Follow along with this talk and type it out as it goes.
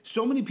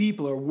So many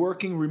people are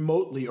working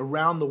remotely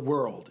around the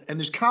world, and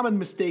there's common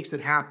mistakes that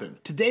happen.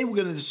 Today we're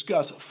going to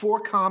discuss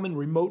 4 common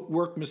remote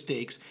work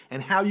mistakes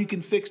and how you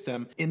can fix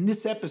them in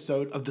this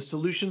episode of the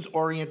Solutions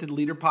Oriented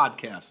Leader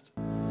podcast.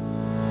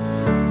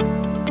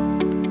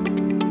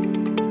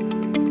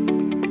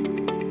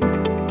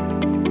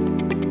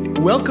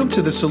 Welcome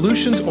to the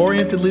Solutions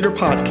Oriented Leader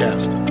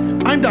podcast.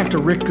 I'm Dr.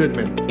 Rick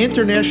Goodman,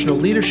 international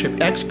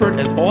leadership expert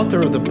and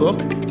author of the book,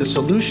 The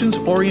Solutions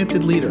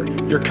Oriented Leader,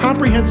 your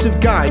comprehensive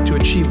guide to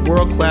achieve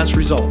world-class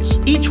results.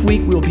 Each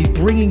week, we'll be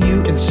bringing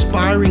you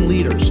inspiring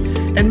leaders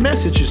and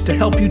messages to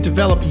help you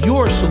develop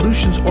your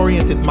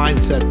solutions-oriented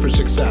mindset for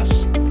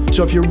success.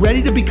 So if you're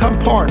ready to become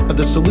part of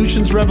the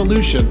solutions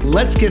revolution,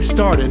 let's get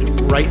started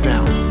right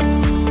now.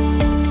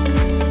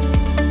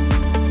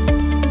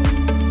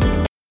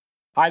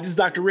 Hi, this is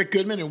Dr. Rick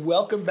Goodman, and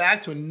welcome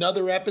back to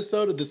another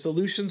episode of the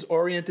Solutions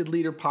Oriented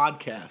Leader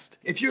podcast.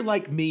 If you're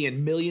like me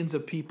and millions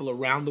of people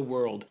around the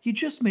world, you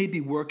just may be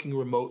working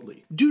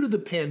remotely due to the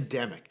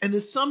pandemic. And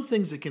there's some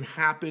things that can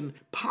happen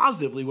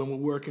positively when we're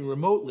working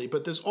remotely,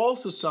 but there's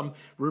also some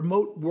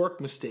remote work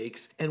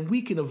mistakes, and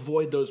we can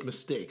avoid those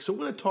mistakes. So we're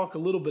going to talk a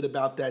little bit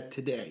about that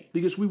today,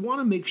 because we want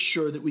to make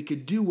sure that we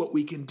can do what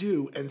we can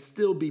do and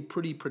still be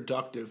pretty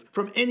productive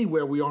from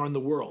anywhere we are in the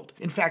world.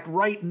 In fact,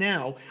 right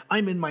now,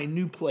 I'm in my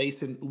new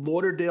place in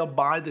Lauderdale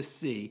by the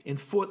Sea in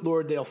Fort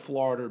Lauderdale,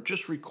 Florida,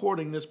 just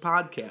recording this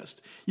podcast.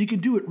 You can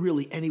do it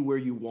really anywhere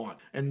you want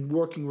and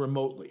working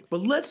remotely. But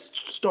let's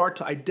start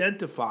to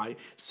identify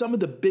some of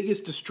the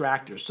biggest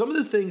distractors, some of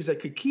the things that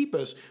could keep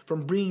us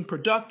from being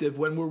productive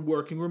when we're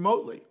working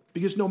remotely.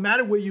 Because no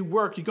matter where you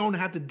work, you're going to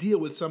have to deal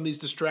with some of these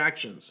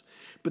distractions.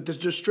 But the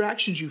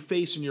distractions you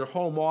face in your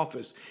home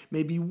office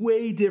may be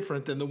way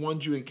different than the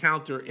ones you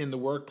encounter in the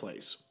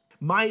workplace.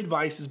 My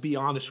advice is be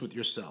honest with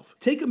yourself.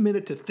 Take a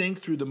minute to think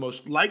through the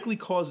most likely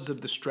causes of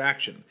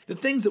distraction, the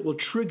things that will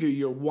trigger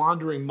your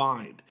wandering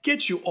mind,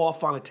 get you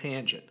off on a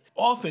tangent.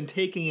 Often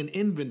taking an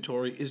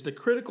inventory is the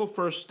critical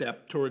first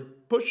step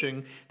toward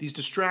pushing these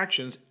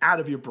distractions out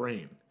of your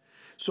brain.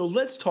 So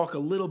let's talk a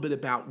little bit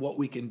about what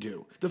we can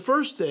do. The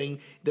first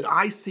thing that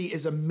I see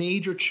as a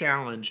major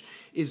challenge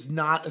is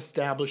not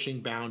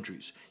establishing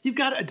boundaries. You've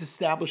got to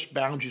establish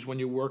boundaries when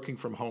you're working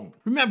from home.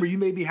 Remember, you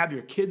maybe have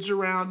your kids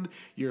around,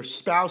 your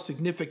spouse,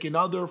 significant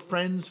other,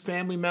 friends,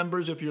 family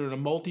members, if you're in a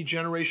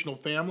multi-generational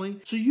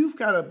family. So you've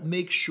got to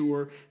make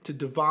sure to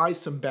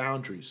devise some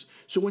boundaries.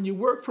 So when you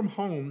work from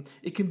home,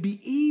 it can be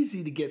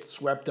easy to get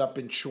swept up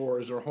in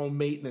chores or home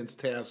maintenance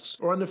tasks,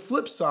 or on the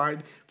flip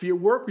side, for your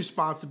work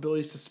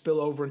responsibilities to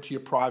spill over into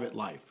your private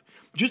life.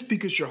 Just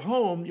because you're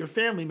home, your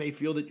family may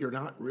feel that you're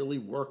not really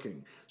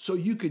working. So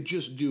you could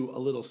just do a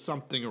little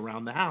something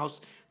around the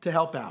house to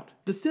help out.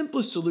 The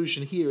simplest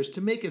solution here is to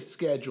make a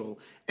schedule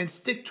and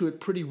stick to it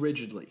pretty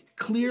rigidly,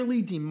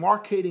 clearly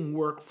demarcating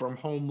work from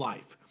home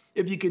life.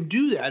 If you can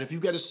do that, if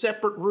you've got a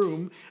separate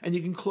room and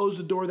you can close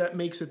the door, that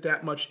makes it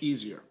that much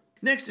easier.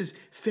 Next is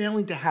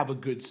failing to have a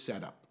good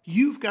setup.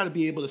 You've got to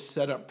be able to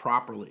set up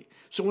properly.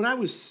 So when I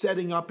was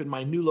setting up in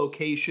my new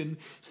location,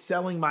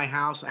 selling my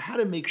house, I had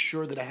to make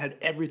sure that I had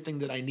everything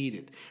that I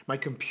needed. My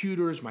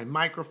computers, my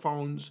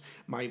microphones,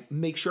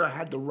 make sure I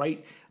had the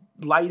right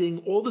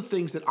lighting, all the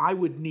things that I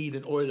would need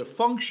in order to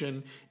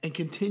function and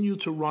continue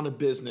to run a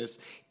business,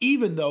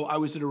 even though I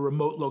was at a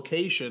remote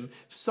location,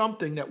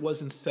 something that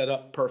wasn't set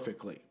up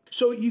perfectly.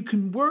 So you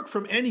can work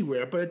from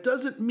anywhere, but it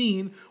doesn't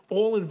mean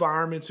all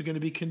environments are going to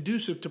be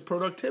conducive to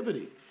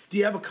productivity. Do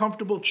you have a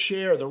comfortable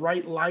chair, the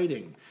right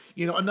lighting,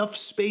 enough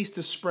space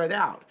to spread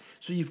out?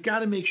 So you've got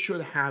to make sure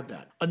to have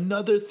that.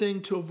 Another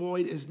thing to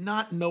avoid is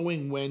not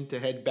knowing when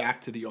to head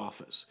back to the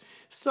office.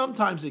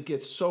 Sometimes it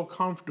gets so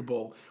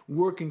comfortable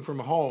working from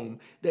home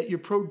that your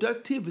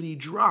productivity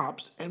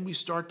drops and we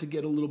start to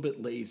get a little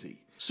bit lazy.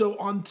 So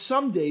on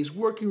some days,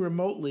 working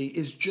remotely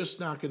is just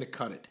not going to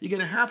cut it. You're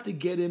going to have to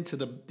get into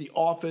the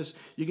office.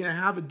 You're going to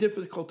have a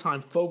difficult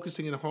time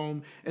focusing at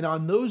home. And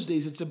on those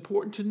days, it's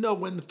important to know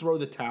when to throw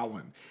the towel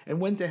in and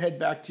when to head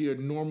back to your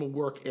normal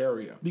work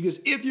area.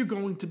 Because if you're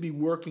going to be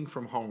working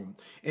from home,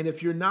 and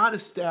if you're not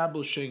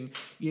establishing,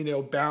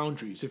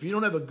 boundaries, if you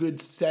don't have a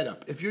good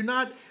setup, if you're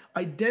not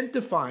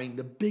identifying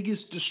the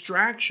biggest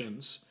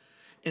distractions,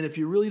 and if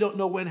you really don't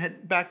know when to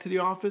head back to the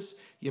office,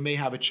 you may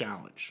have a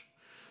challenge.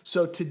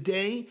 So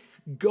today,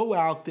 go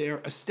out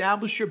there,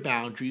 establish your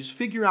boundaries,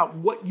 figure out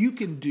what you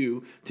can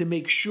do to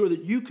make sure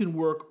that you can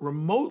work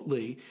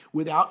remotely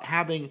without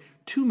having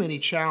too many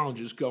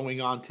challenges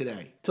going on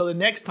today. Till the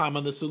next time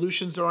on the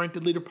Solutions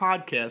Oriented Leader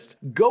podcast,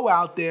 go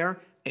out there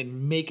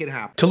and make it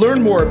happen. To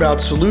learn more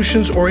about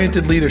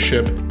solutions-oriented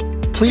leadership,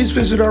 please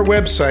visit our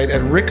website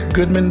at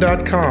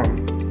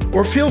rickgoodman.com,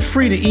 or feel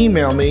free to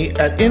email me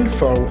at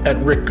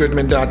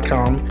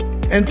info@rickgoodman.com.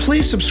 And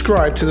please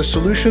subscribe to the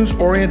Solutions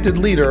Oriented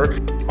Leader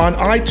on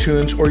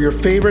iTunes or your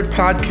favorite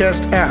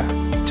podcast app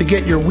to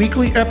get your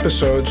weekly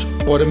episodes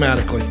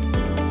automatically.